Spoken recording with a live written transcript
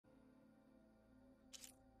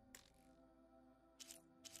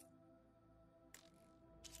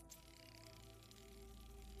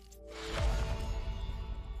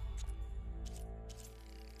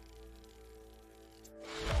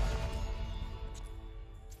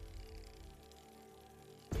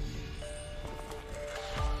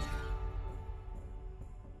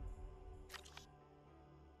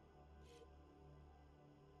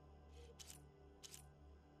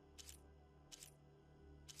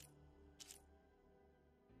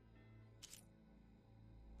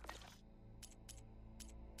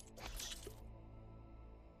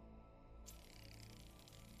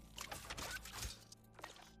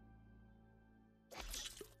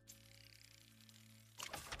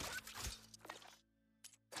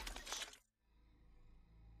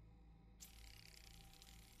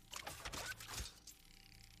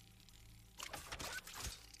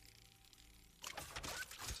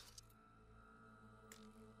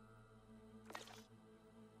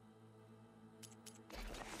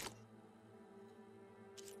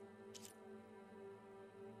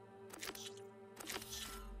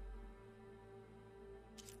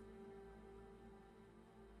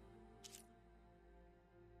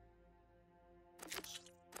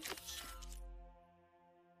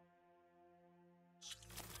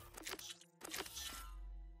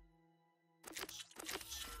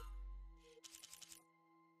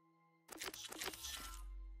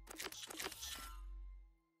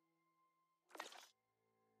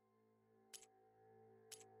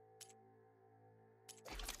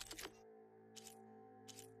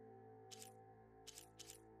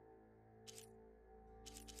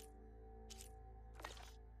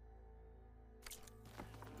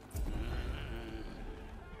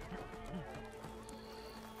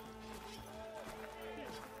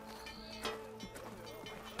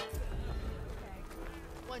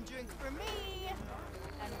One drink for me,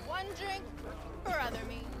 and one drink for other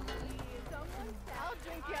me. I'll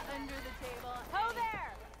drink you under the table. Ho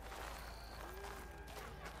there!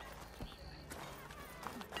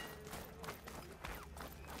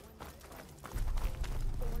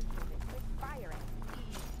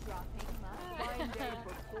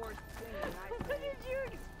 What did you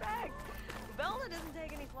expect? Velma doesn't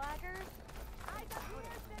take any slackers.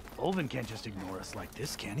 Olvin can't just ignore us like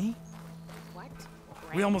this, can he? What?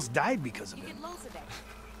 We almost died because of You him. get loads of it.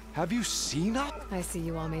 Have you seen us? I see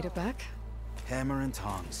you all made it back. Hammer and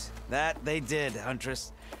tongs. That they did,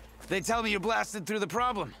 Huntress. They tell me you blasted through the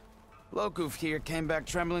problem. Lokuf here came back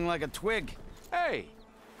trembling like a twig. Hey!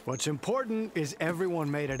 What's important is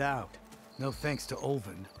everyone made it out. No thanks to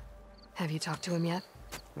Olvin. Have you talked to him yet?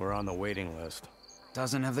 We're on the waiting list.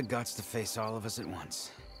 Doesn't have the guts to face all of us at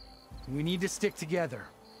once. We need to stick together,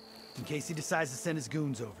 in case he decides to send his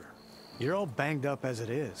goons over. You're all banged up as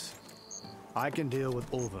it is. I can deal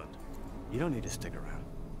with Ulvund. You don't need to stick around.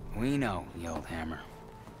 We know, the old hammer.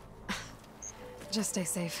 Just stay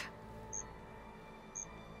safe.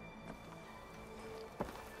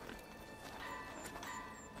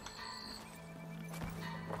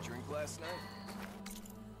 Drink last night?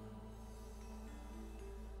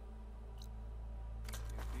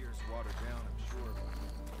 Your beer's watered down, I'm sure.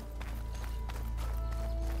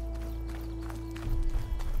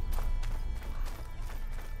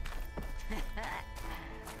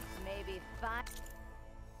 Maybe finally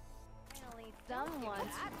someone.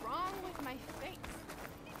 What's wrong with my face?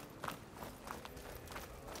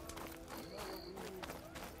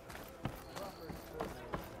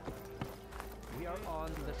 We are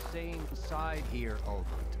on the same side here, Ulvund.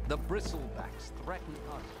 The bristlebacks threaten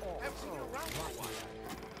us all.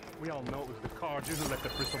 We all know it was the Carja who let the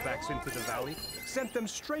bristlebacks into the valley, sent them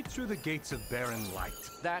straight through the gates of Barren Light.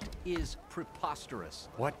 That is preposterous.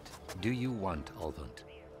 What do you want, Ulvund?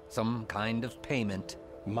 Some kind of payment?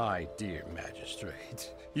 My dear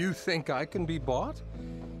magistrate, you think I can be bought?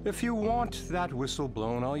 If you want that whistle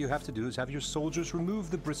blown, all you have to do is have your soldiers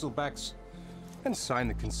remove the bristlebacks and sign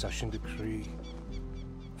the concession decree.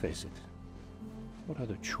 Face it, what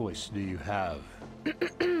other choice do you have?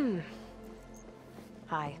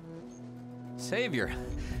 Hi. Savior,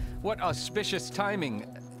 what auspicious timing.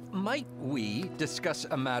 Might we discuss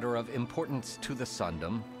a matter of importance to the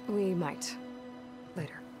Sundom? We might.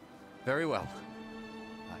 Later. Very well.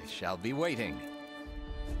 I shall be waiting.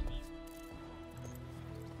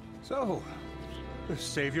 So, the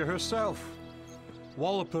savior herself.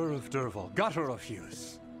 Walloper of Derval, gutter of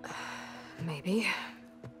youth. Maybe.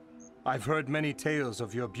 I've heard many tales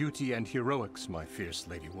of your beauty and heroics, my fierce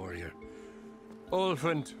lady warrior.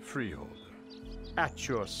 Ulvund Freeholder, at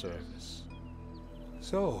your service.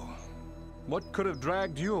 So, what could have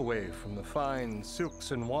dragged you away from the fine silks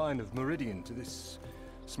and wine of Meridian to this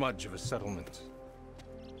smudge of a settlement?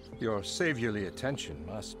 Your saviorly attention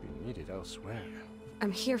must be needed elsewhere.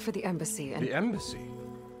 I'm here for the embassy and... The embassy?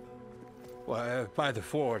 Why, by the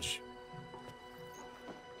forge.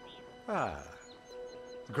 Ah.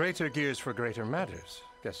 Greater gears for greater matters.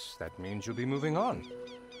 Guess that means you'll be moving on.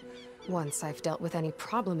 Once I've dealt with any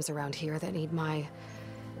problems around here that need my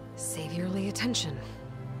saviorly attention.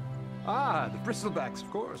 Ah, the bristlebacks, of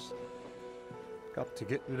course. Got to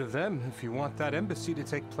get rid of them if you want that embassy to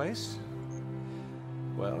take place.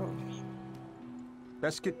 Well,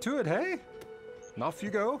 best get to it, hey? And off you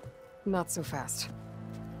go. Not so fast.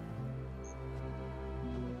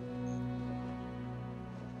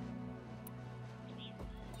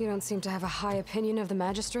 You don't seem to have a high opinion of the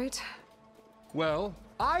magistrate? Well,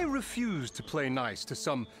 I refuse to play nice to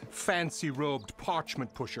some fancy-robed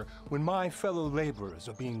parchment pusher when my fellow laborers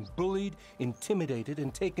are being bullied, intimidated,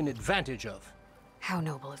 and taken advantage of. How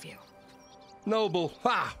noble of you. Noble,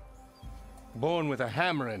 ha! Born with a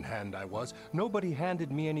hammer in hand, I was. Nobody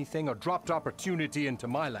handed me anything or dropped opportunity into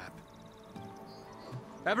my lap.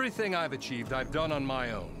 Everything I've achieved, I've done on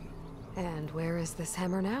my own. And where is this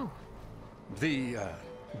hammer now? The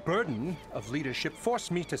burden of leadership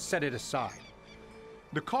forced me to set it aside.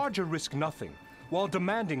 The Carja risk nothing, while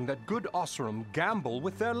demanding that good Osseram gamble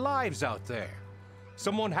with their lives out there.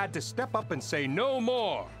 Someone had to step up and say no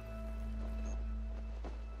more.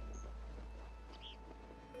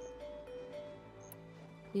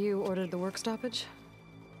 You ordered the work stoppage?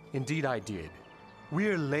 Indeed I did.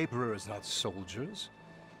 We're laborers, not soldiers.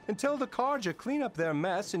 Until the Carja clean up their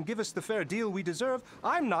mess and give us the fair deal we deserve,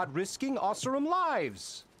 I'm not risking Osseram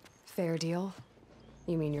lives. Fair deal?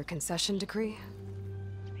 You mean your concession decree?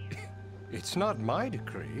 It's not my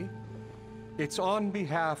decree. It's on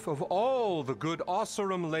behalf of all the good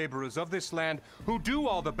Osserum laborers of this land who do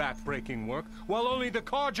all the back-breaking work, while only the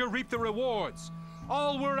Carja reap the rewards.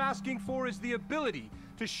 All we're asking for is the ability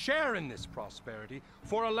to share in this prosperity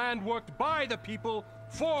for a land worked by the people,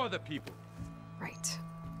 for the people. Right.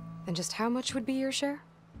 Then just how much would be your share?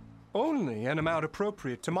 Only an amount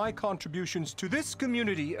appropriate to my contributions to this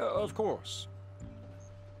community, of course.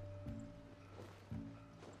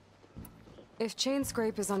 If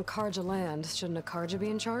Chainscrape is on Carja land, shouldn't a Carja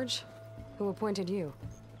be in charge? Who appointed you?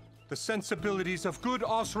 The sensibilities of good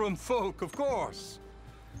Osserum folk, of course.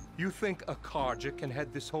 You think a Carja can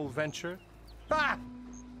head this whole venture? Ah!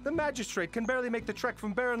 The magistrate can barely make the trek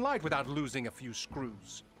from Barren Light without losing a few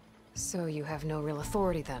screws. So you have no real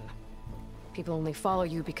authority then? People only follow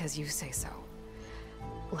you because you say so.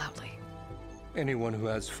 Loudly. Anyone who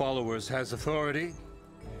has followers has authority.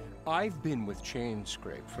 I've been with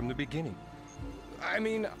Chainscrape from the beginning. I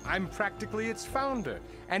mean, I'm practically its founder,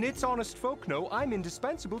 and its honest folk know I'm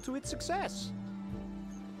indispensable to its success.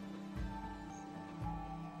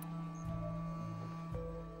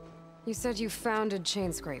 You said you founded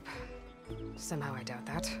Chainscrape. Somehow I doubt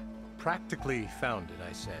that. Practically founded,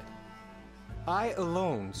 I said. I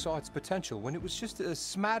alone saw its potential when it was just a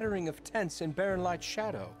smattering of tents in Barren Light's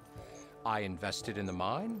shadow. I invested in the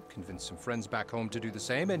mine, convinced some friends back home to do the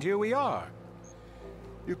same, and here we are.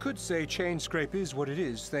 You could say Chainscrape is what it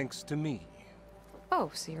is thanks to me.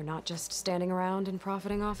 Oh, so you're not just standing around and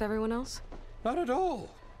profiting off everyone else? Not at all.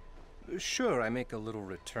 Sure, I make a little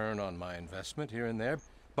return on my investment here and there,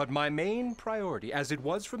 but my main priority, as it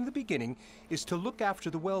was from the beginning, is to look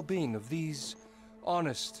after the well-being of these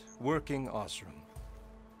honest, working Osserum.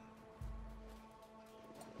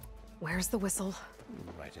 Where's the whistle?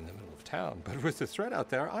 Right in the middle of town, but with the threat out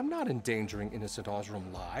there, I'm not endangering innocent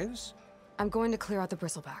Osserum lives. I'm going to clear out the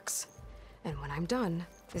bristlebacks. And when I'm done,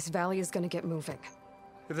 this valley is going to get moving.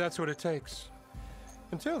 If that's what it takes.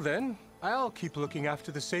 Until then, I'll keep looking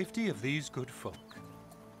after the safety of these good folk.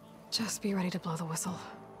 Just be ready to blow the whistle.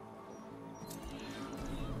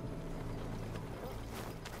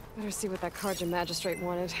 Better see what that Carja magistrate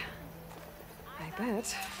wanted. I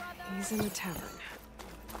bet he's in the tavern.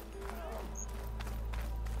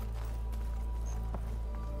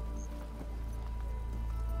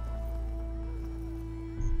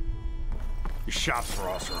 Your shops for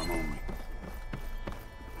Osserum only.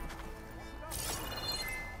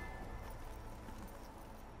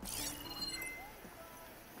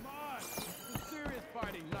 Come on! This is serious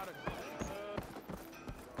fighting, not a...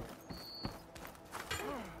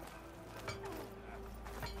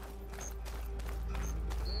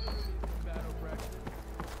 battle practice.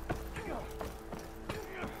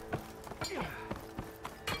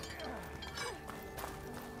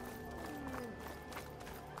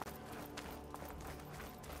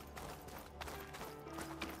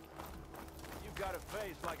 You've got a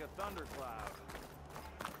face like a thundercloud.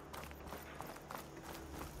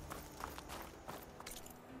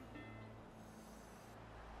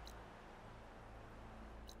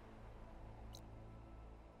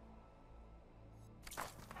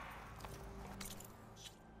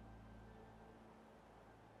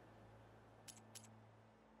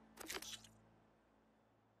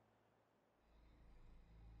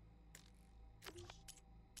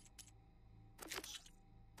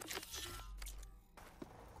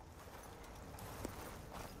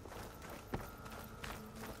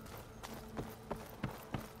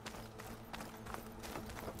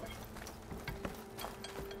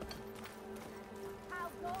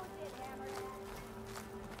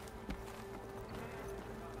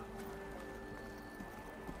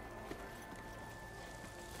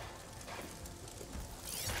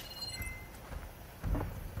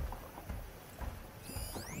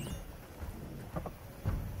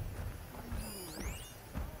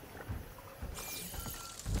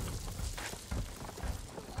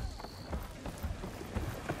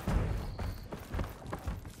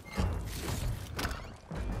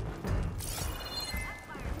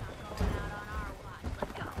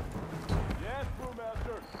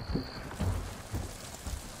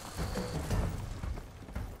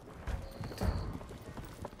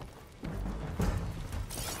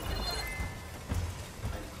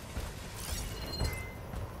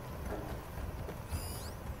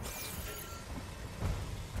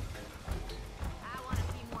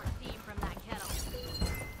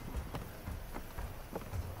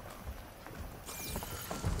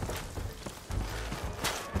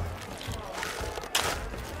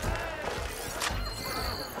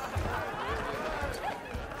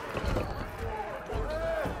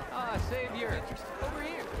 Over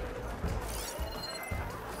here.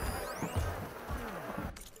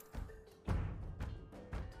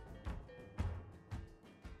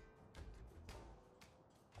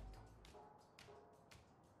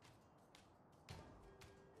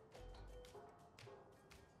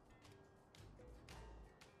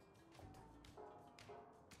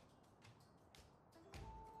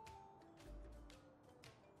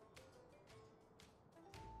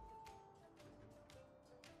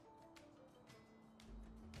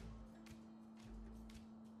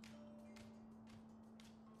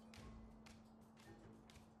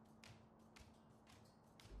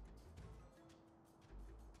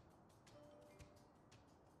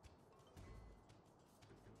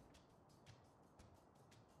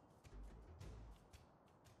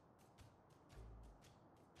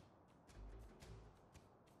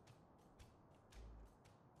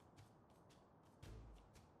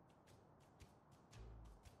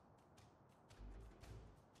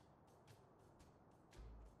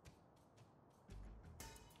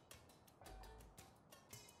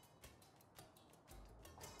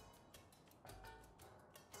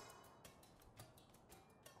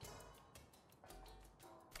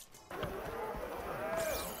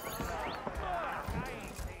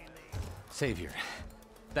 Savior,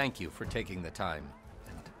 thank you for taking the time.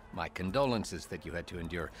 And my condolences that you had to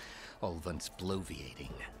endure Ulvund's bloviating.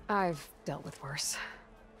 I've dealt with worse.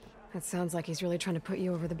 It sounds like he's really trying to put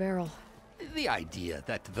you over the barrel. The idea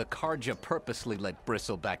that the Karja purposely let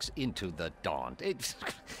bristlebacks into the Daunt,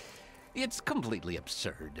 it's completely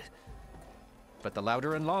absurd. But the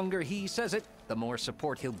louder and longer he says it, the more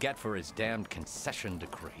support he'll get for his damned concession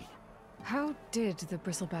decree. How did the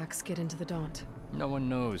bristlebacks get into the Daunt? No one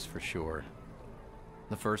knows for sure.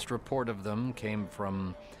 The first report of them came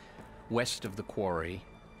from west of the quarry.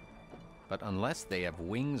 But unless they have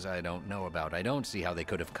wings I don't know about, I don't see how they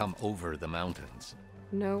could have come over the mountains.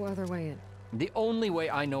 No other way in. The only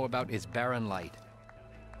way I know about is barren light.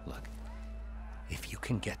 Look, if you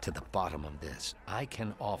can get to the bottom of this, I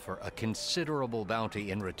can offer a considerable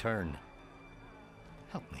bounty in return.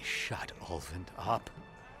 Help me shut Ulvund up.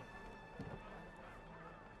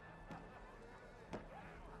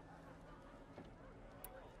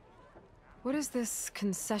 What is this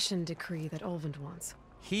concession decree that Ulvund wants?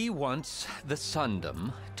 He wants the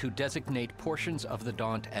Sundom to designate portions of the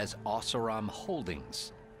Daunt as Oseram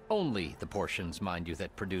holdings. Only the portions, mind you,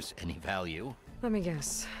 that produce any value. Let me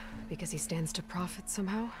guess. Because he stands to profit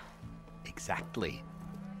somehow? Exactly.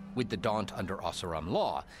 With the Daunt under Oseram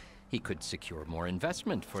law, he could secure more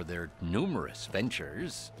investment for their numerous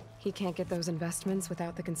ventures. He can't get those investments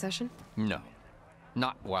without the concession? No.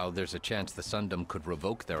 Not while there's a chance the Sundom could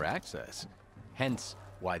revoke their access. Hence,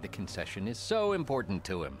 why the concession is so important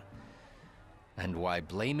to him. And why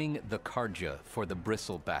blaming the Karja for the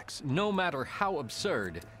bristlebacks, no matter how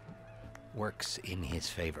absurd, works in his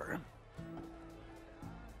favor.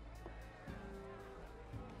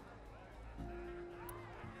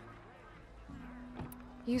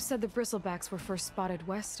 You said the bristlebacks were first spotted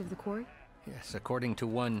west of the quarry? Yes, according to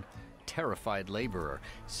one terrified laborer,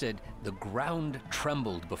 said the ground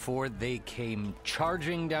trembled before they came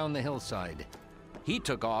charging down the hillside. He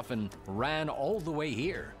took off and ran all the way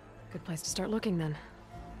here. Good place to start looking, then.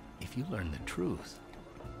 If you learn the truth,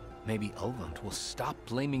 maybe Ulvund will stop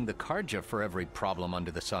blaming the Karja for every problem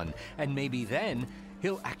under the sun, and maybe then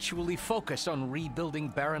he'll actually focus on rebuilding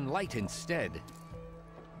Barren Light instead.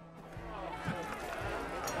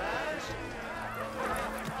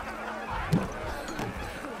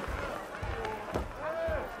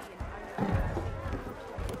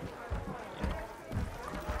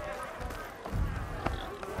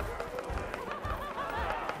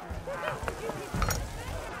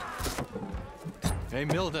 Hey,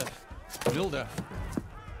 Milda.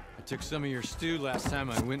 I took some of your stew last time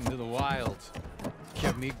I went into the wilds.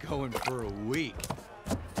 Kept me going for a week.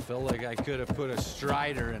 Felt like I could have put a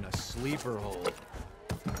strider in a sleeper hole.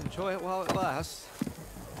 Enjoy it while it lasts.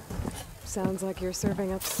 Sounds like you're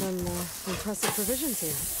serving up some impressive provisions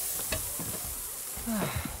here.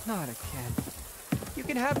 Not again. You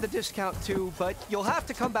can have the discount too, but you'll have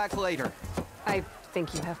to come back later. I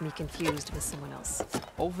think you have me confused with someone else.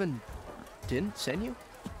 Ulvund didn't send you?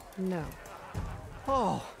 No.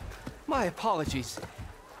 Oh, my apologies.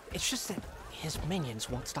 It's just that his minions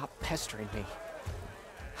won't stop pestering me.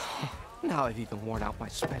 Now I've even worn out my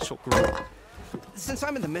special group. Since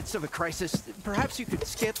I'm in the midst of a crisis, perhaps you could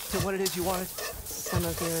skip to what it is you wanted? Some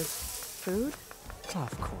of your food?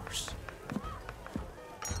 Of course.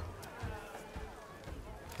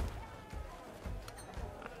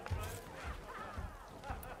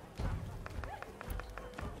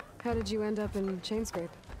 How did you end up in Chainscrape?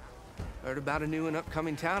 Heard about a new and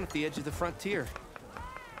upcoming town at the edge of the frontier.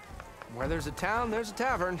 Where there's a town, there's a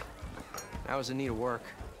tavern. I was in need of work.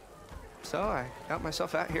 So I got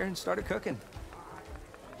myself out here and started cooking.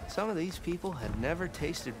 Some of these people had never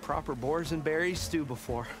tasted proper boars and berries stew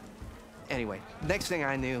before. Anyway, next thing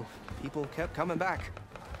I knew, people kept coming back.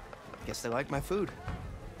 Guess they liked my food.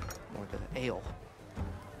 Or the ale.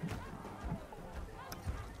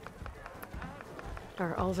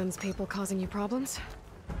 Are Ulvund's people causing you problems?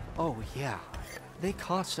 Oh, yeah. They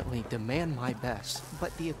constantly demand my best,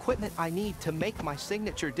 but the equipment I need to make my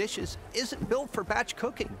signature dishes isn't built for batch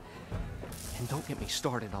cooking. And don't get me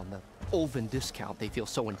started on the Ulvund discount they feel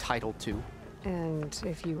so entitled to. And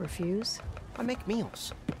if you refuse? I make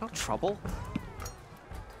meals. No trouble.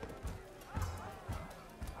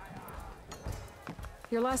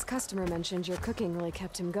 Your last customer mentioned your cooking really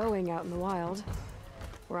kept him going out in the wild.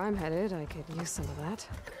 Where I'm headed, I could use some of that.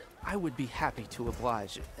 I would be happy to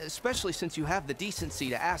oblige, especially since you have the decency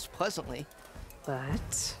to ask pleasantly.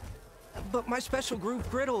 But my special groove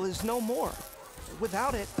griddle is no more.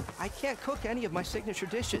 Without it, I can't cook any of my signature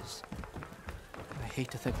dishes. I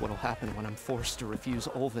hate to think what'll happen when I'm forced to refuse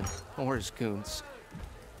Ulvund or his goons.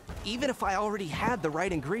 Even if I already had the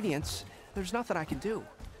right ingredients, there's nothing I can do.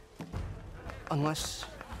 Unless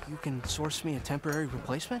you can source me a temporary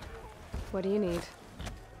replacement? What do you need?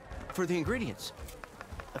 For the ingredients,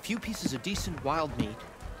 a few pieces of decent wild meat,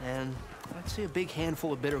 and I'd say a big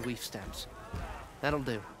handful of bitter leaf stems. That'll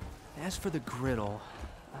do. As for the griddle,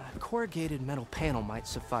 a corrugated metal panel might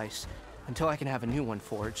suffice until I can have a new one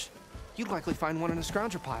forged. You'd likely find one in a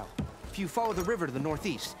scrounger pile if you follow the river to the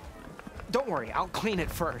northeast. Don't worry, I'll clean it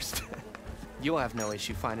first. You'll have no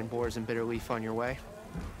issue finding boars and bitter leaf on your way.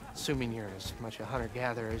 Assuming you're as much a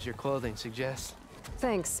hunter-gatherer as your clothing suggests.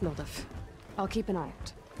 Thanks, Mildef. I'll keep an eye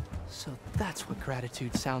out. So that's what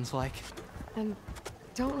gratitude sounds like. And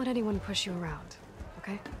don't let anyone push you around,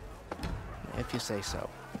 okay? If you say so.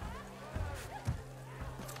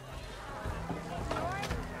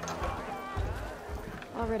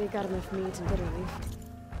 Already got enough meat and bitter leaf.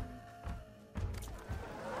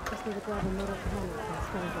 Just need to grab a metal panel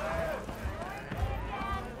from the scrounger pile.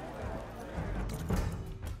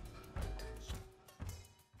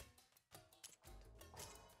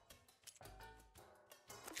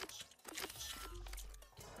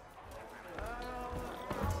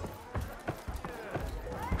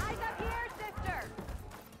 Eyes up here, sister!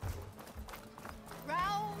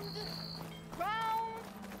 Round! Round!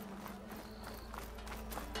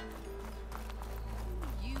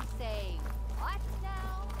 You say what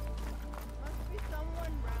now? Must be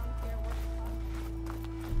someone round here with us.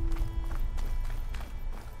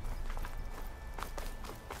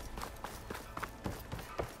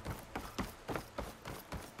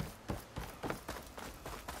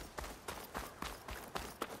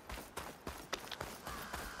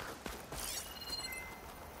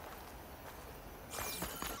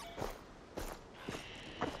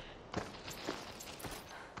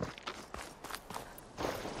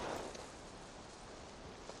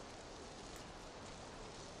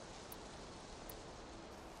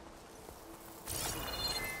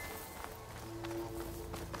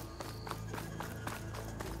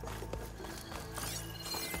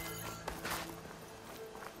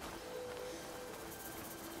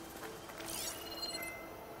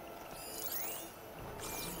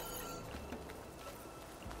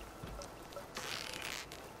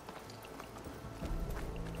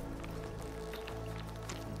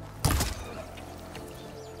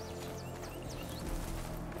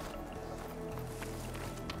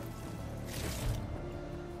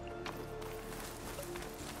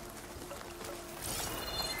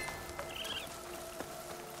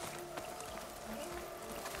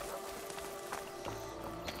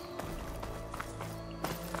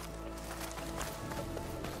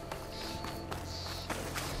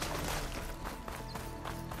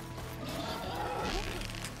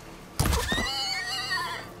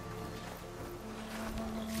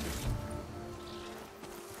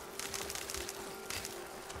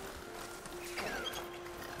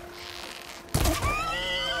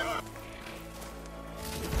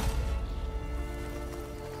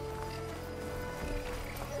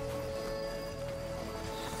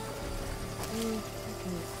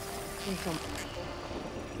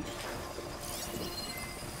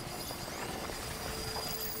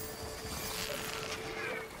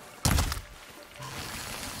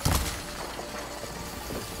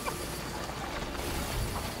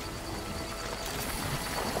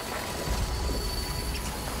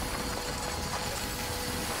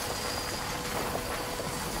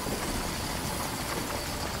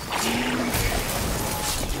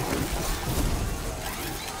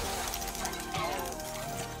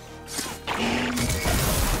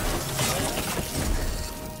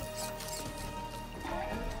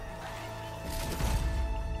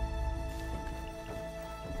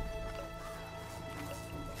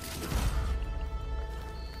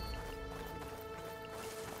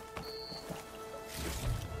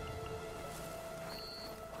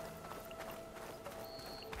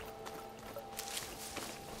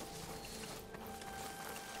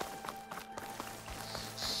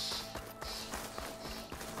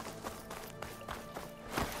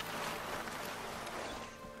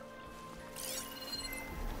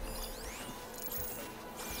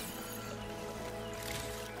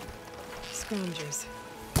 Scroungers.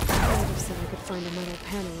 Mildef said I could find a metal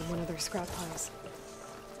panel in one of their scrap piles.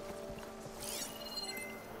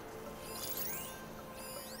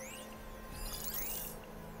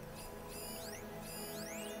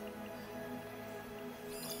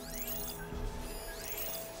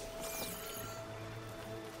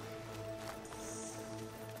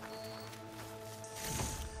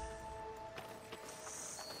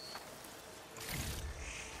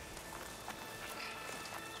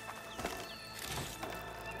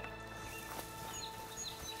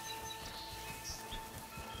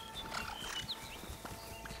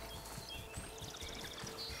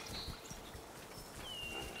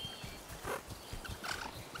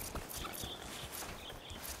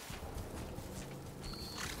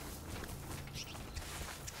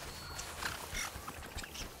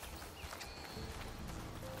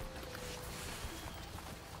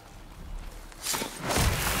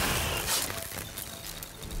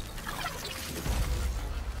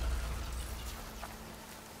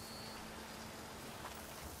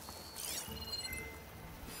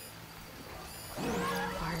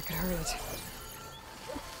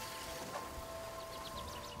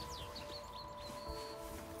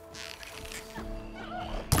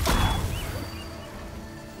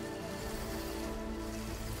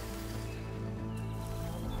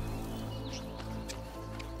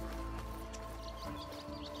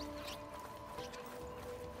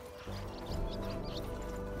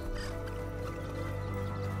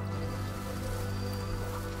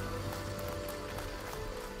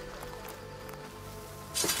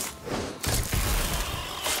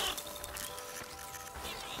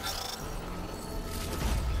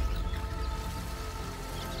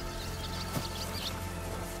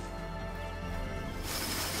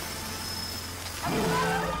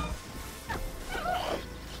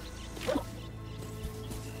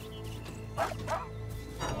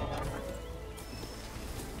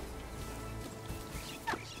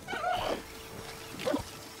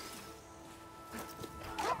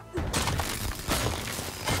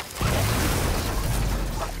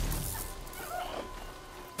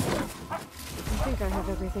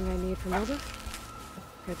 everything I need from Mildred?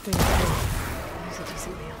 Good thing I use a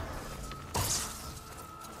decent meal.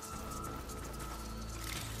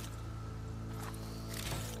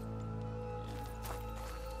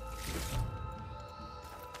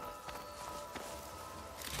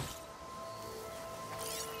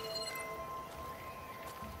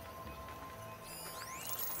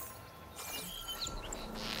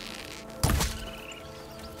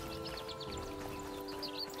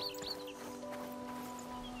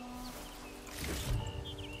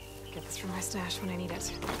 Get this from my stash when I need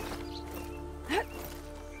it.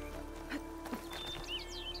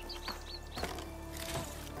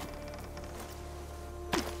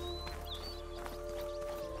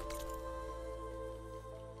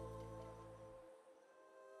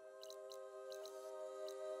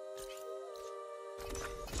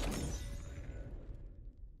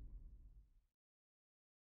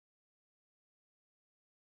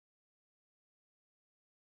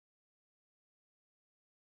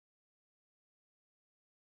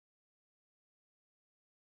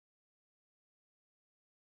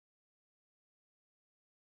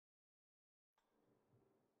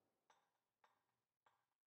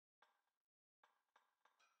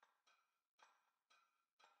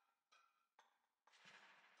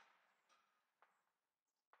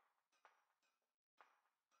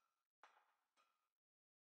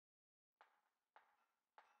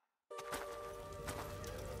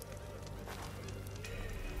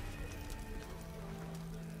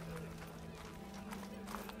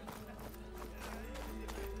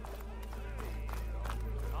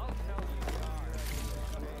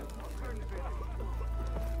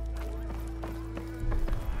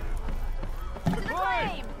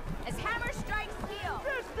 As hammer strikes steel!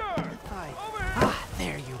 Hi.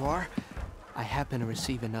 There you are. I happen to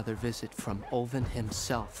receive another visit from Olvin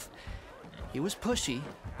himself. He was pushy,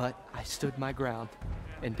 but I stood my ground.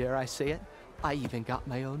 And dare I say it, I even got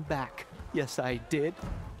my own back. Yes, I did.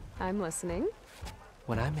 I'm listening.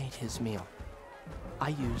 When I made his meal, I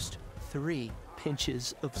used 3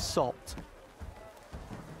 pinches of salt.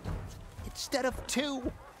 Instead of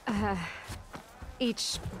 2.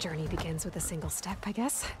 Each journey begins with a single step, I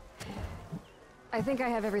guess. I think I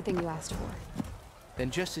have everything you asked for.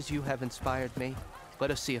 Then just as you have inspired me,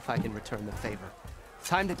 let us see if I can return the favor.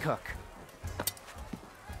 Time to cook.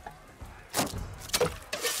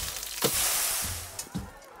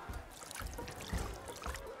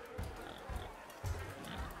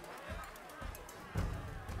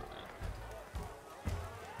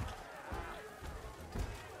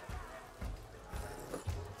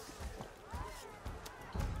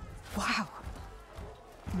 Wow.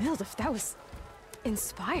 Mildred, that was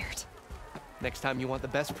inspired. Next time you want the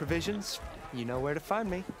best provisions, you know where to find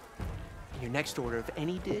me. Your next order of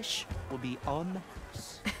any dish will be on the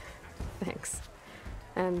house. Thanks.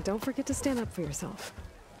 And don't forget to stand up for yourself.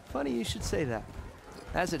 Funny you should say that.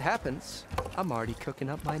 As it happens, I'm already cooking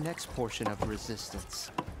up my next portion of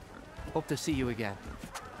resistance. Hope to see you again.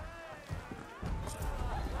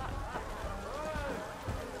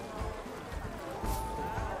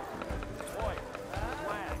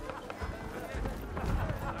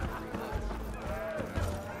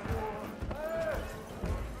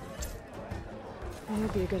 It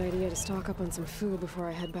would be a good idea to stock up on some food before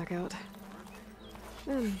I head back out.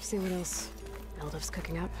 And see what else Mildred's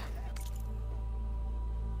cooking up.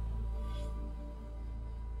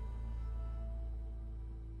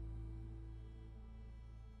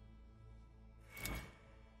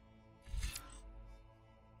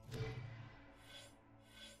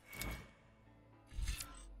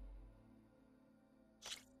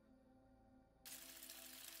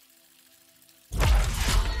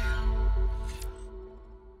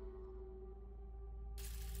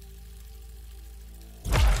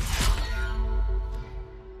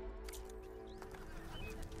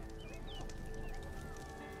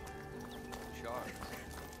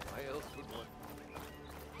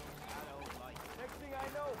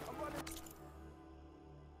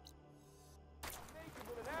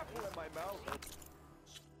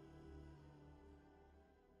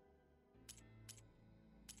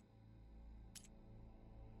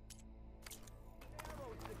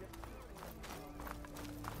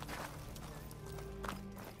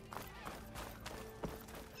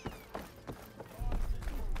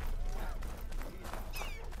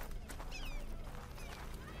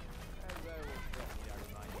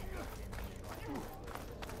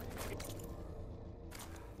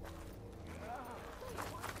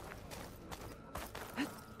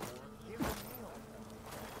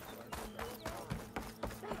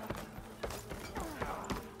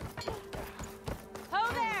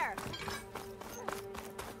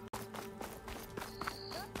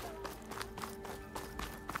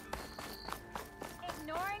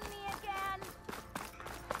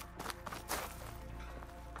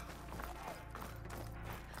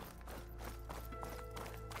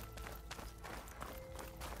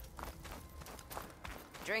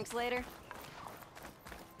 drinks later?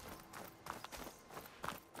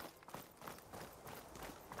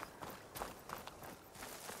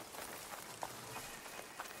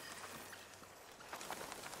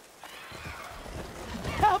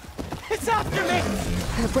 Help! It's after me!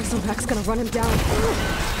 That bristleback's gonna run him down.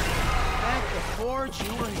 Thank the forge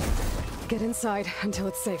you were here. Get inside until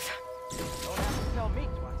it's safe. Don't have to tell me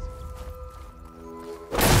twice.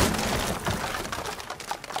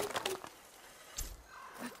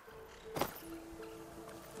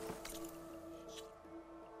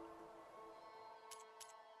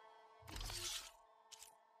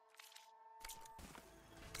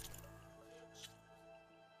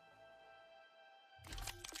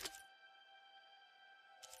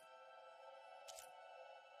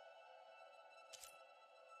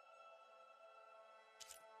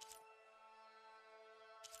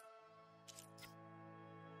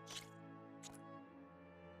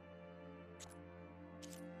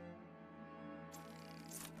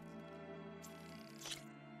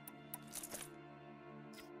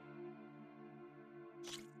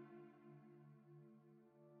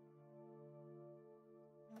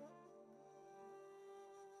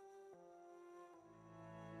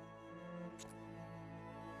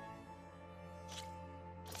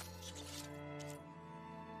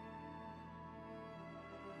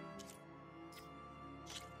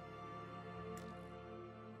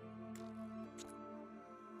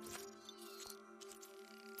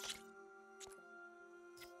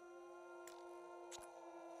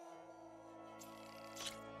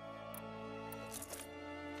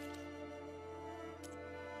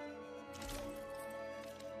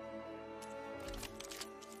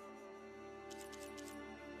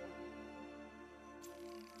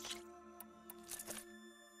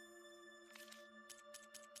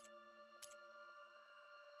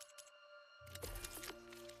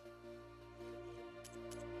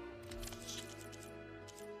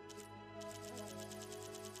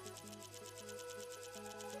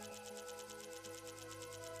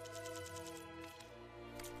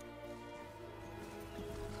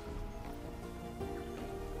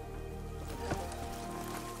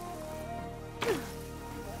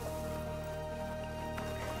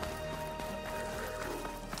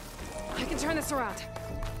 I can turn this around.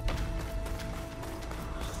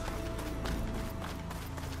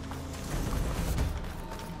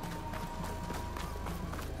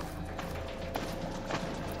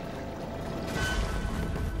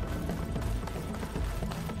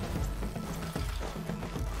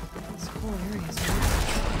 This whole area is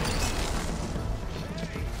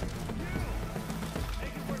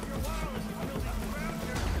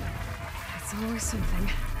It's always something.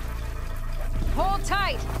 Hold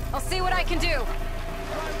tight! I'll see what I can do!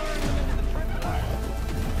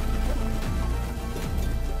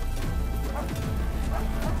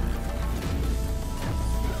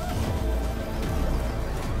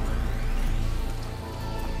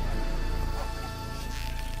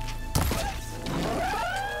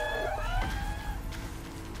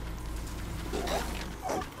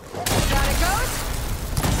 Down it goes!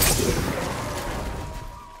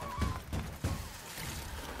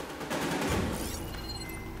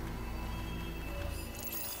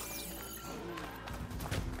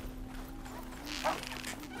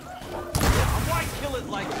 Why kill it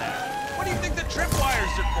like that? What do you think the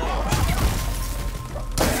tripwires are for?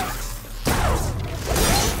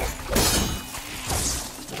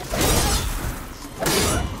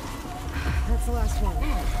 That's the last one.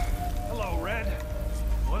 Hello, Red.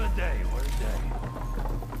 What a day, what a day.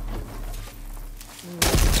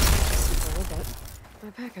 Simple, but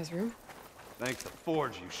my pack has room. Thanks to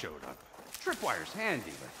Forge you showed up. Tripwire's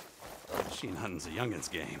handy, but machine hunting's a youngin's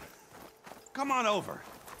game. Come on over.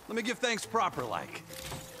 Let me give thanks proper like.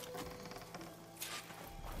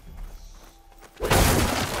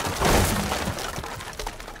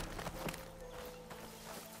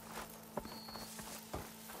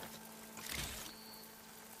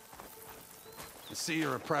 I see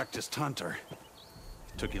you're a practiced hunter.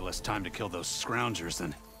 Took you less time to kill those scroungers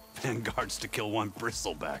than vanguards to kill one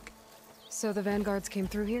bristleback. So the vanguards came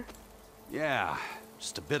through here? Yeah,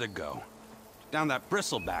 just a bit ago. Down that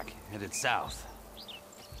bristleback, headed south.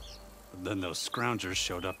 But then those scroungers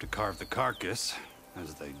showed up to carve the carcass,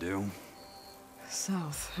 as they do.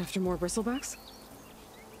 South, after more bristlebacks?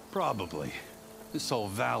 Probably. This whole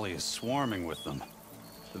valley is swarming with them.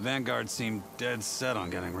 The vanguard seemed dead set on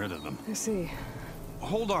getting rid of them. I see.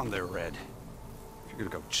 Hold on there, Red. If you're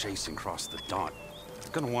gonna go chasing across the Daunt,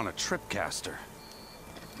 you're gonna want a tripcaster.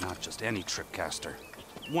 Not just any tripcaster.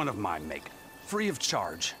 One of my make, free of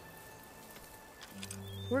charge.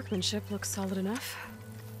 Workmanship looks solid enough.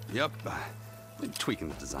 Yep. Been tweaking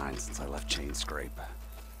the design since I left Chain Scrape.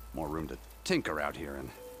 More room to tinker out here and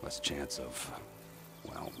less chance of,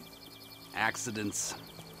 well, accidents.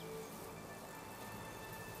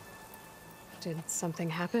 Did something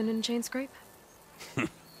happen in Chain Scrape?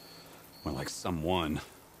 More like someone.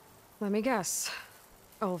 Let me guess.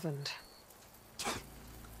 Olvend.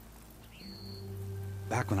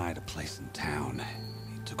 Back when I had a place in town,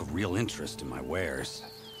 he took a real interest in my wares.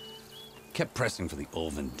 Kept pressing for the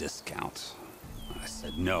Olvend discount. I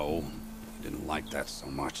said no. He didn't like that so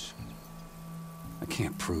much. I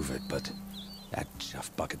can't prove it, but that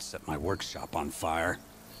Jeff bucket set my workshop on fire.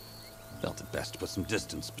 Felt it best to put some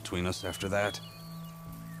distance between us after that.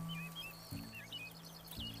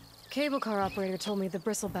 Cable car operator told me the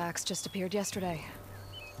bristlebacks just appeared yesterday.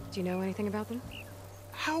 Do you know anything about them?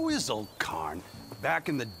 How is old Karn? Back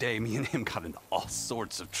in the day, me and him got into all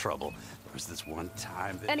sorts of trouble. There was this one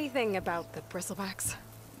time that... Anything about the bristlebacks?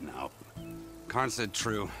 No. Karn said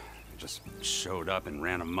true. They just showed up and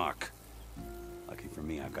ran amok. Lucky for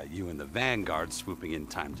me, I've got you and the Vanguard swooping in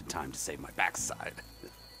time to save my backside.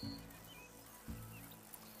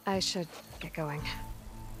 I should get going.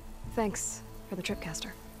 Thanks for the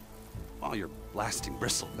tripcaster. While you're blasting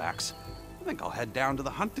bristlebacks, I think I'll head down to the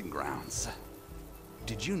hunting grounds.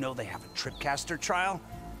 Did you know they have a tripcaster trial?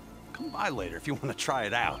 Come by later if you want to try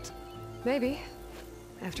it out. Maybe.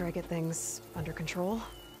 After I get things under control.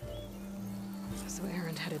 So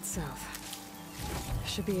Aaron headed south. I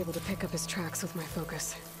should be able to pick up his tracks with my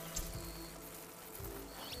focus.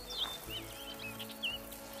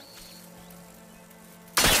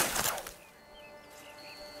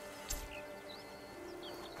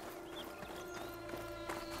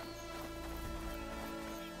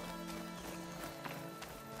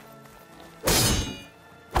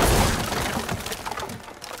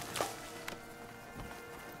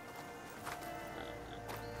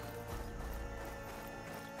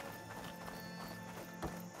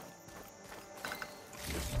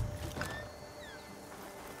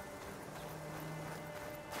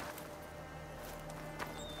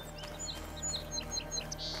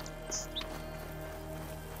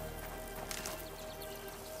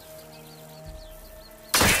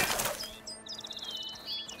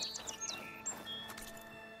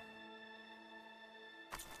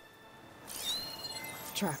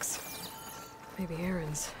 Tracks. Maybe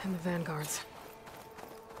Aaron's and the Vanguard's.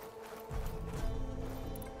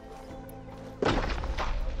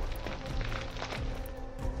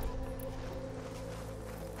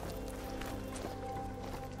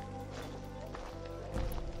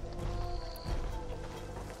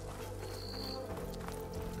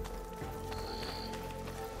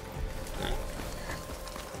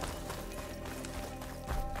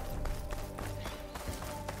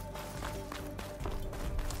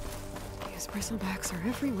 Bristlebacks are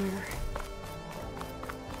everywhere.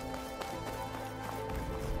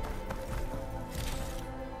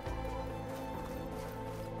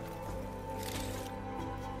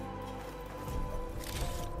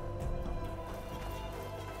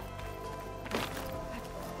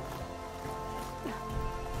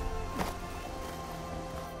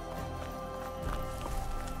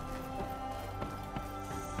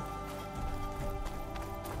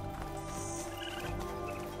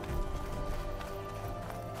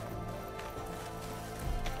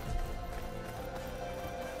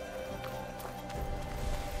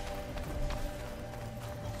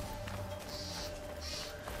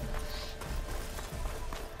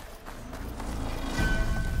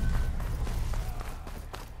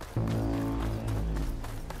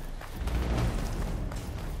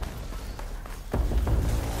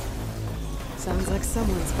 Sounds like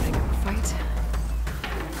someone's putting up a fight.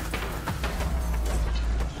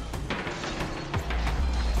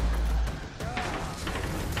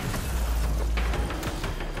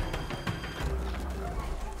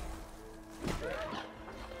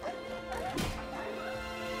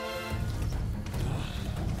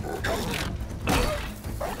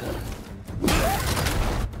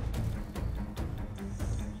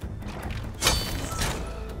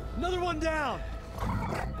 Another one down!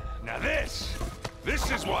 Now this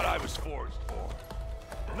is what I was forged for.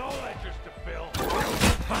 No ledgers to fill.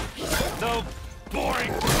 No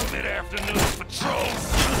boring mid-afternoon patrols.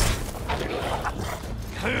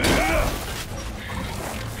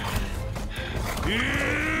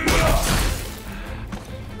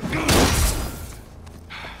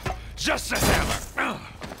 Just a hammer.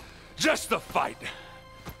 Just the fight.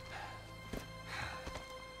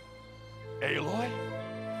 Aloy?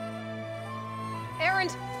 Aaron!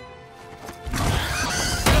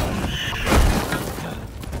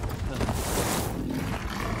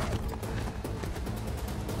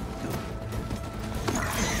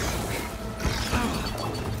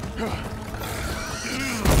 Stay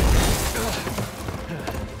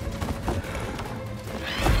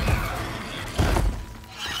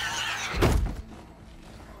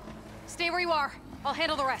where you are. I'll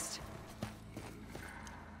handle the rest.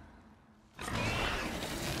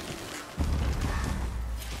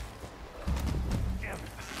 Damn it.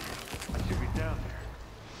 I should be down there.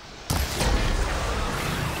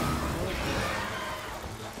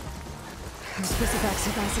 Those bristlecbacks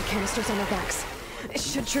have acid canisters on their backs. It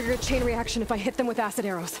should trigger a chain reaction if I hit them with acid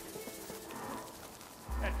arrows.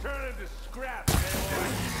 And turn into scrap, man.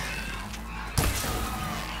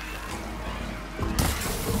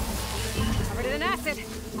 Covered it in acid.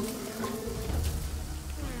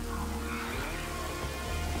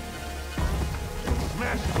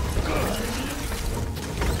 Smash it. Good.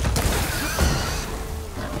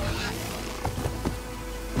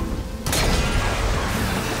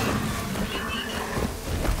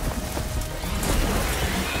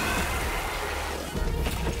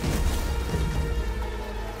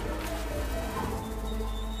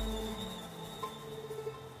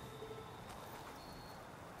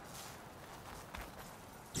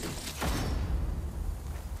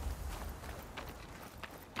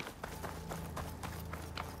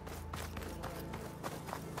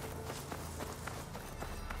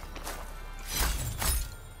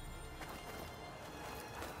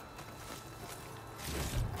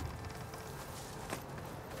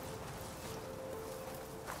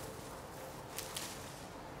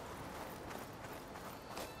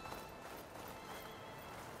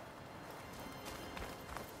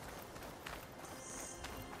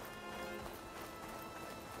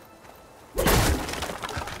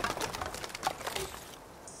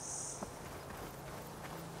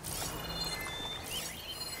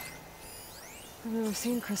 I've never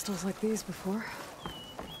seen crystals like these before.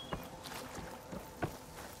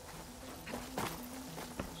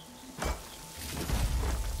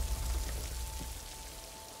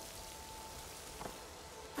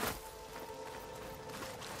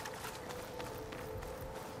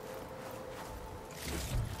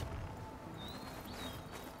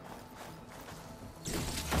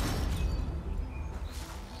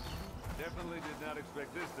 Definitely did not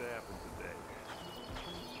expect this to happen today.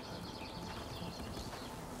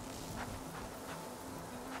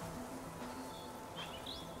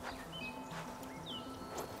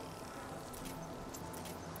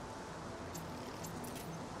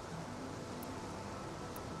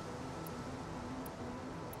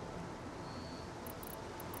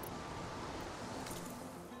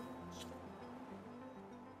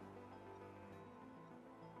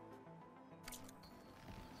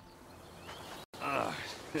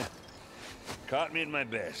 Caught me at my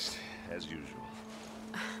best, as usual.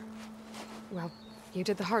 Well, you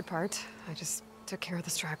did the hard part. I just took care of the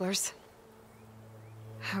stragglers.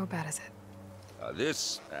 How bad is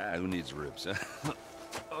it? Who needs ribs, huh?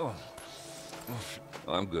 Oh.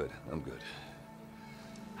 Oh, I'm good, I'm good.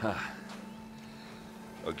 Huh.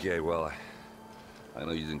 Okay, well, I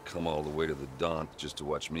know you didn't come all the way to the Daunt just to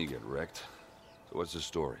watch me get wrecked. So what's the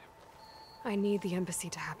story? I need the embassy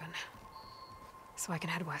to happen, so I can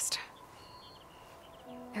head west.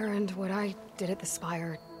 Erend, what I did at the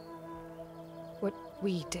Spire, what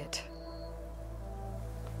we did,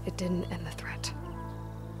 it didn't end the threat.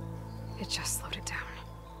 It just slowed it down.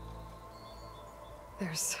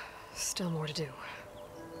 There's still more to do.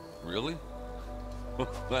 Really? Well,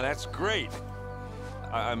 that's great.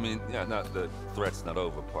 I mean, yeah, not the threat's not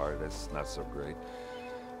over part, that's not so great.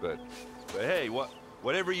 But hey,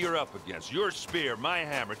 whatever you're up against, your spear, my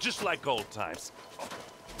hammer, just like old times.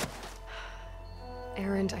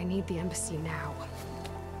 Erend, I need the embassy now.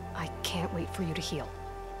 I can't wait for you to heal.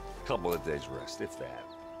 Couple of days rest, if that.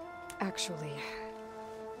 Actually,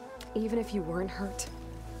 even if you weren't hurt,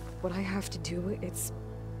 what I have to do, it's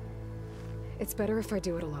better if I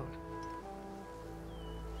do it alone.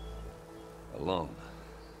 Alone?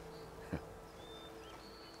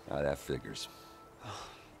 That figures.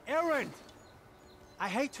 Erend! I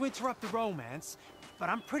hate to interrupt the romance, but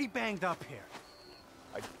I'm pretty banged up here.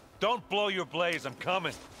 Don't blow your blaze, I'm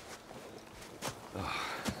coming. Oh,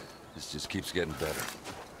 this just keeps getting better.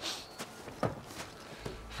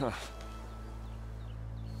 Huh.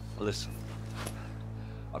 Listen,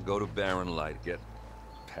 I'll go to Barren Light, get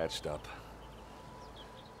patched up.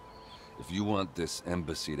 If you want this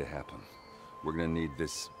embassy to happen, we're gonna need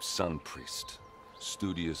this sun priest,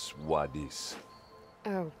 Studius Wadis.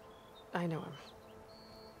 Oh, I know him.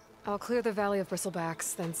 I'll clear the Valley of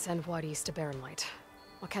Bristlebacks, then send Wadis to Barren Light.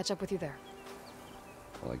 I'll catch up with you there.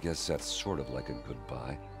 Well, I guess that's sort of like a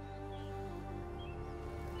goodbye.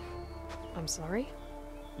 I'm sorry?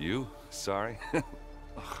 You? Sorry?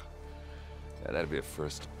 Ugh, Yeah, that'd be a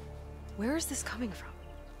first. Where is this coming from?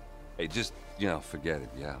 Hey, just, you know, forget it,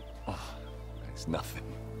 yeah. Oh, it's nothing.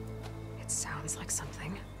 It sounds like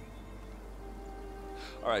something.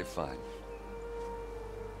 All right, fine.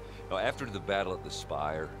 Now, after the battle at the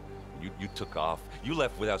Spire, you took off. You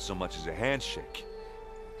left without so much as a handshake.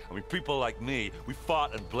 I mean, people like me, we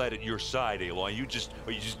fought and bled at your side, Aloy. You just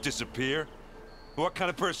disappear? What kind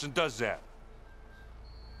of person does that?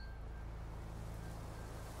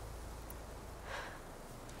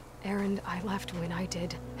 Erend, I left when I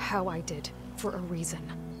did, how I did, for a reason.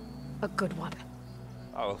 A good one.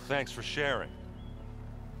 Oh, thanks for sharing.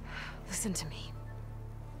 Listen to me.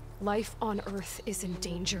 Life on Earth is in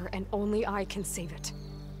danger, and only I can save it.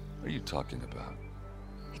 What are you talking about?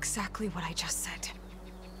 Exactly what I just said.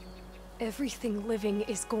 Everything living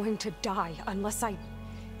is going to die unless I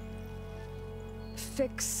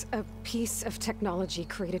fix a piece of technology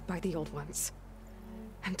created by the old ones.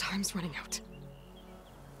 And time's running out.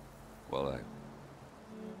 Well,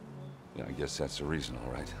 yeah, I guess that's the reason,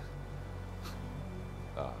 all right.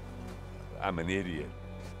 I'm an idiot.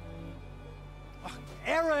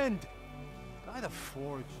 Erend! By the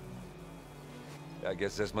Forge. I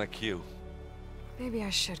guess that's my cue. Maybe I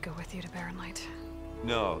should go with you to Barren Light.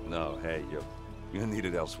 No, hey, you're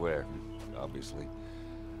needed elsewhere, obviously.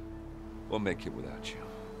 We'll make it without you.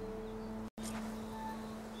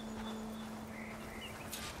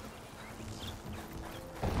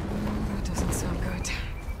 That doesn't sound good.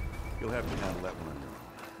 You'll have to handle that one on your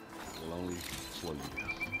own. We'll only slow you down.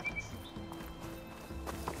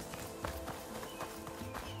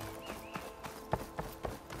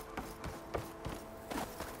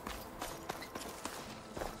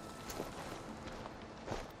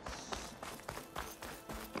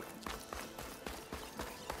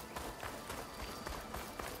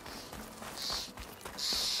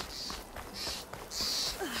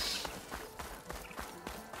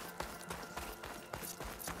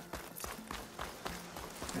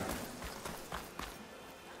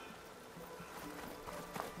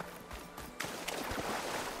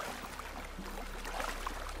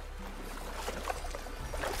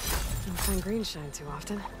 Don't find green shine too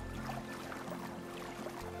often.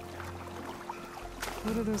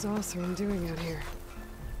 What are those Osram doing out here?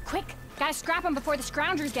 Quick! Gotta scrap him before the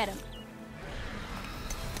scroungers get him.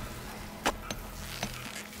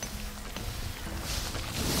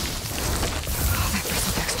 That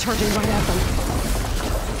bristleback's charging right at them.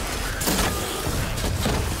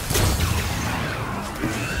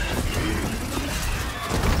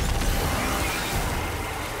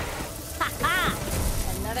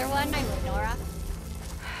 Another one, Nora.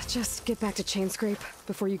 Just get back to Chainscrape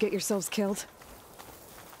before you get yourselves killed.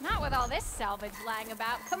 Not with all this salvage lying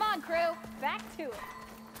about. Come on, crew. Back to it.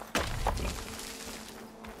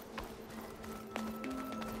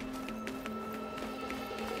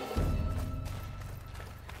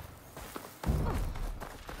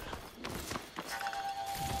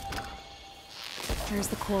 There's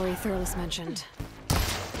the quarry Thurles mentioned.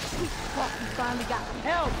 Fuck, we finally got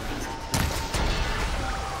help.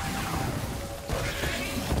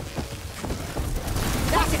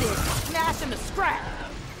 That's it. Smash him to scrap.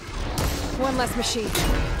 One less machine. Look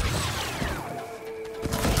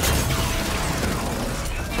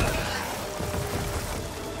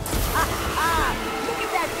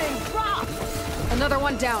at that thing drop. Another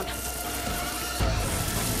one down.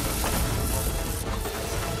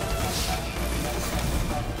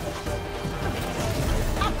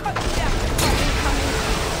 I'll cut you down.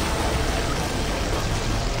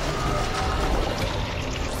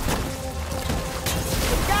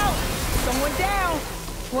 Look out! Someone down.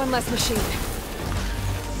 One less machine.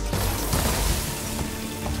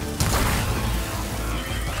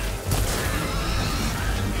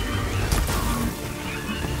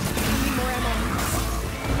 Need more ammo.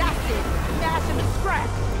 That's it. Smash him to scrap.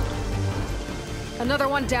 Another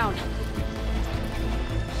one down.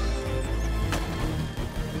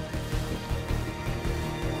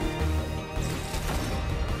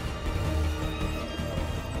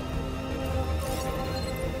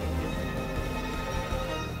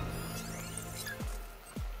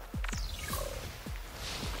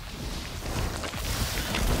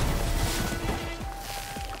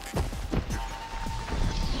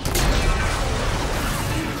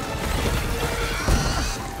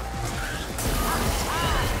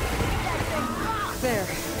 There.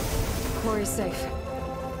 Quarry's safe.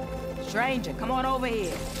 Stranger, come on over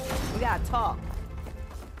here. We gotta talk.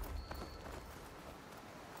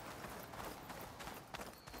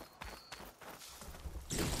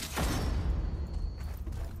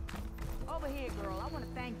 Over here, girl. I want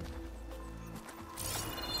to thank you.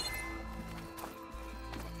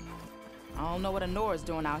 I don't know what Honora's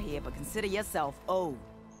doing out here, but consider yourself owed.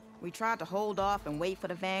 We tried to hold off and wait for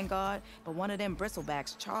the Vanguard, but one of them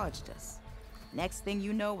bristlebacks charged us. Next thing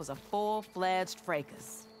you know was a full-fledged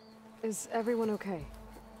fracas. Is everyone okay?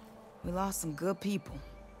 We lost some good people,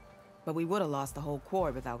 but we would have lost the whole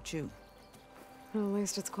quarry without you. Well, at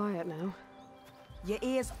least it's quiet now. Your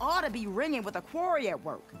ears ought to be ringing with a quarry at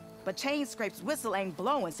work, but Chainscrape's whistle ain't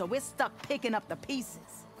blowing, so we're stuck picking up the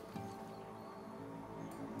pieces.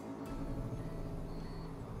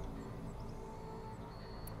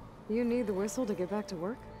 You need the whistle to get back to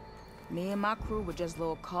work? Me and my crew were just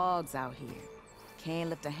little cogs out here. Can't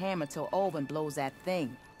lift a hammer till Olvin blows that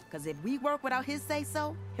thing. Cause if we work without his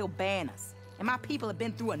say-so, he'll ban us. And my people have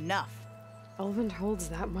been through enough. Olvin holds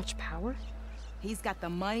that much power? He's got the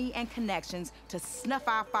money and connections to snuff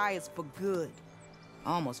our fires for good.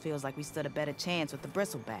 Almost feels like we stood a better chance with the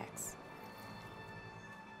bristlebacks.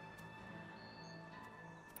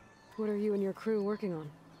 What are you and your crew working on?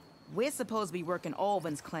 We're supposed to be working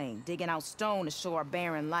Olvin's claim, digging out stone to show our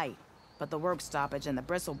barren light. But the work stoppage and the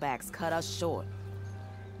bristlebacks cut us short.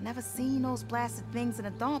 Never seen those blasted things in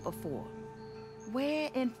a Daunt before. Where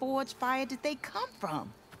in Forge Fire did they come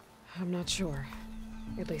from? I'm not sure.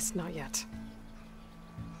 At least not yet.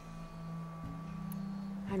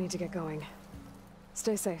 I need to get going.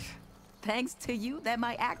 Stay safe. Thanks to you, that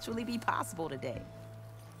might actually be possible today.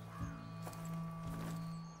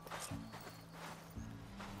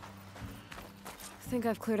 I think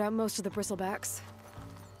I've cleared out most of the bristlebacks.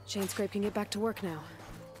 Chainscrape can get back to work now.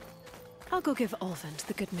 I'll go give Olvin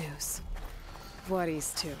the good news. What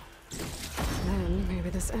he's to. Then maybe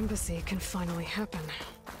this embassy can finally happen.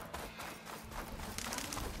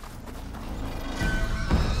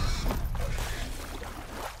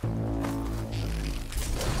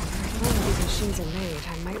 When these machines are made,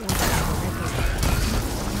 I might want to have a regular.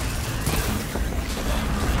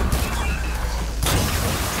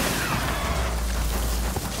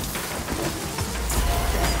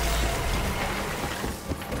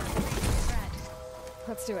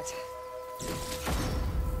 Let's do it.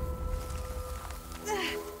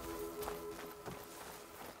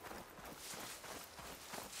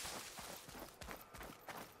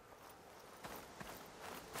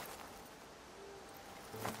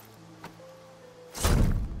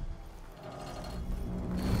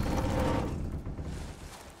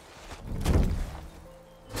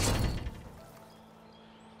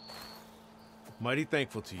 Mighty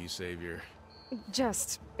thankful to you, Savior.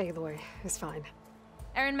 Just Aloy is fine.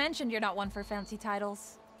 Aaron mentioned you're not one for fancy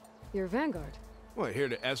titles. You're Vanguard. Well, here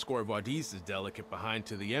to escort Vaudice's delegate behind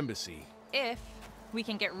to the embassy. If we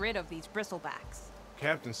can get rid of these bristlebacks.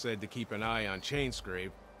 Captain said to keep an eye on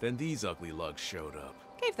Chainscrape, then these ugly lugs showed up.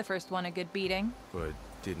 Gave the first one a good beating. But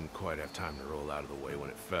didn't quite have time to roll out of the way when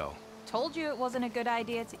it fell. Told you it wasn't a good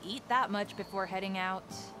idea to eat that much before heading out.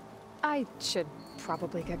 I should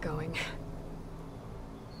probably get going.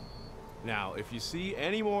 Now, if you see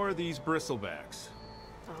any more of these bristlebacks...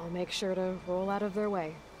 I'll make sure to roll out of their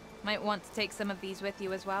way. Might want to take some of these with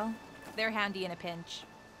you as well. They're handy in a pinch.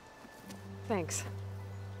 Thanks.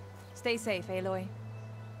 Stay safe, Aloy.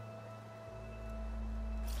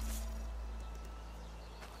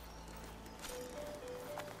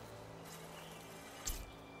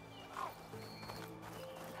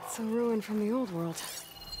 It's a ruin from the old world.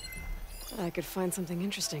 But I could find something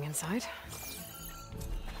interesting inside.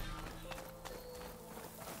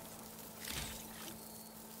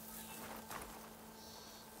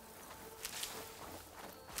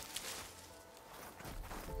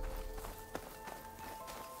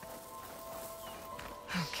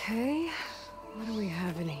 Okay, what do we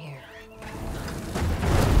have in here?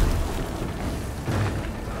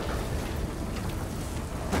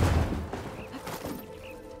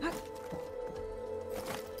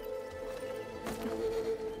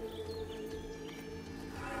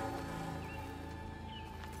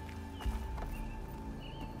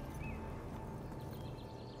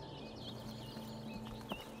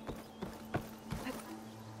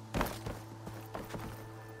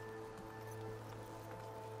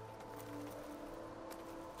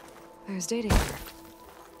 There's data here.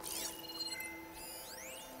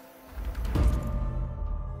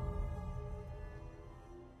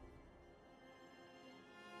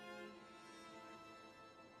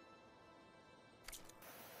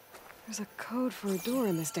 There's a code for a door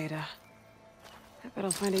in this data. I bet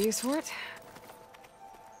I'll find a use for it.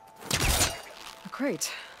 A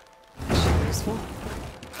crate. That should be useful.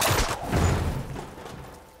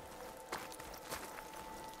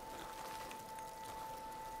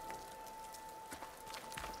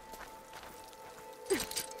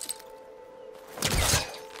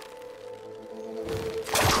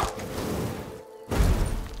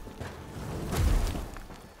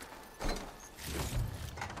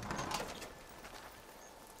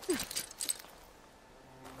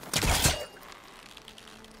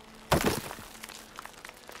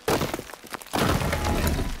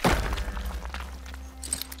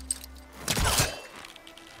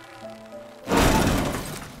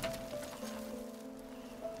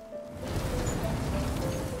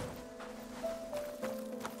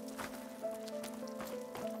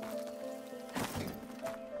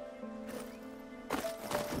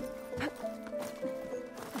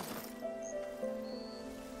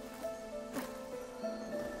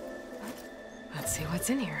 What's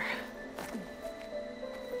in here?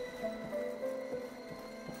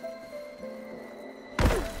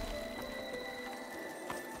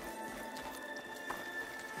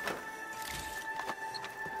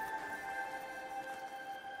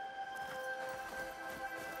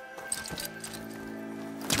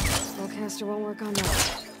 Spellcaster won't work on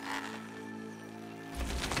that.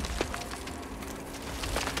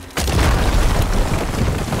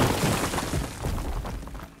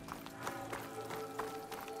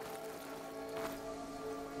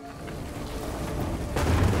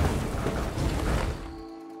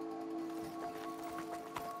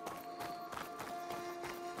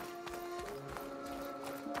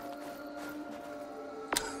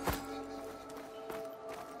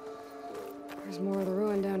 There's more of the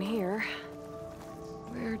ruin down here.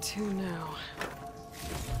 Where to now?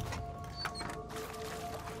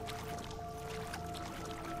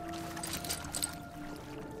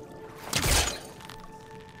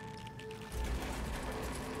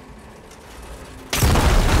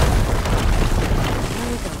 There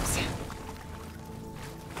he goes.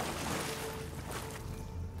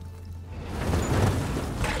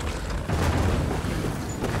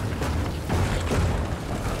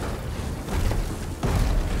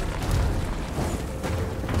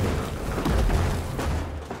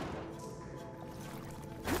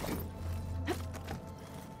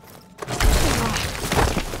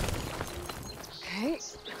 Okay.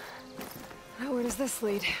 Now where does this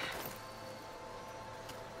lead?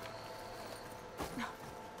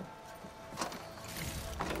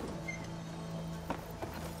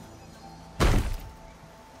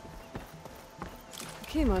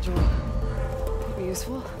 Key module. Could be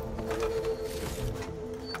useful.